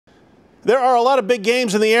There are a lot of big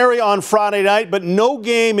games in the area on Friday night, but no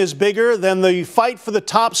game is bigger than the fight for the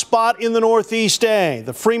top spot in the Northeast A.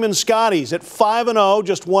 The Freeman Scotties at 5-0,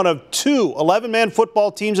 just one of two 11-man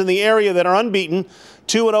football teams in the area that are unbeaten.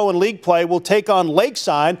 2-0 in league play, will take on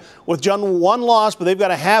Lakeside with just one loss, but they've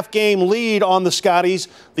got a half-game lead on the Scotties.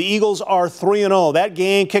 The Eagles are 3-0. That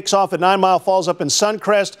game kicks off at 9 Mile Falls up in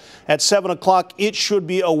Suncrest at 7 o'clock. It should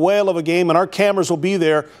be a whale of a game, and our cameras will be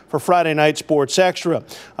there for Friday Night Sports Extra.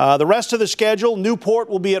 The rest of the schedule, Newport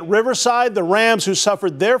will be at Riverside. The Rams, who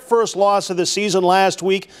suffered their first loss of the season last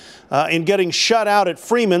week in getting shut out at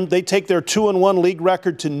Freeman, they take their 2-1 league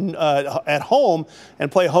record to at home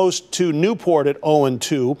and play host to Newport at 0-2.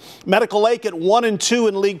 Medical Lake at 1-2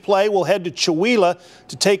 in league play will head to Chewelah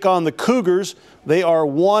to take on the Cougars. They are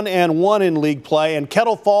 1-1 in league play, and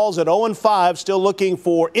Kettle Falls at 0-5, still looking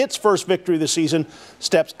for its first victory this season,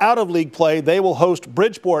 steps out of league play. They will host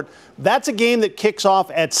Bridgeport. That's a game that kicks off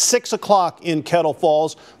at 6 o'clock in Kettle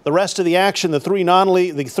Falls. The rest of the action, the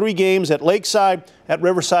three games at Lakeside, at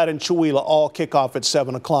Riverside, and Chewelah all kick off at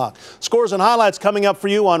 7 o'clock. Scores and highlights coming up for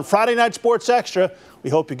you on Friday Night Sports Extra. We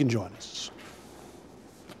hope you can join us.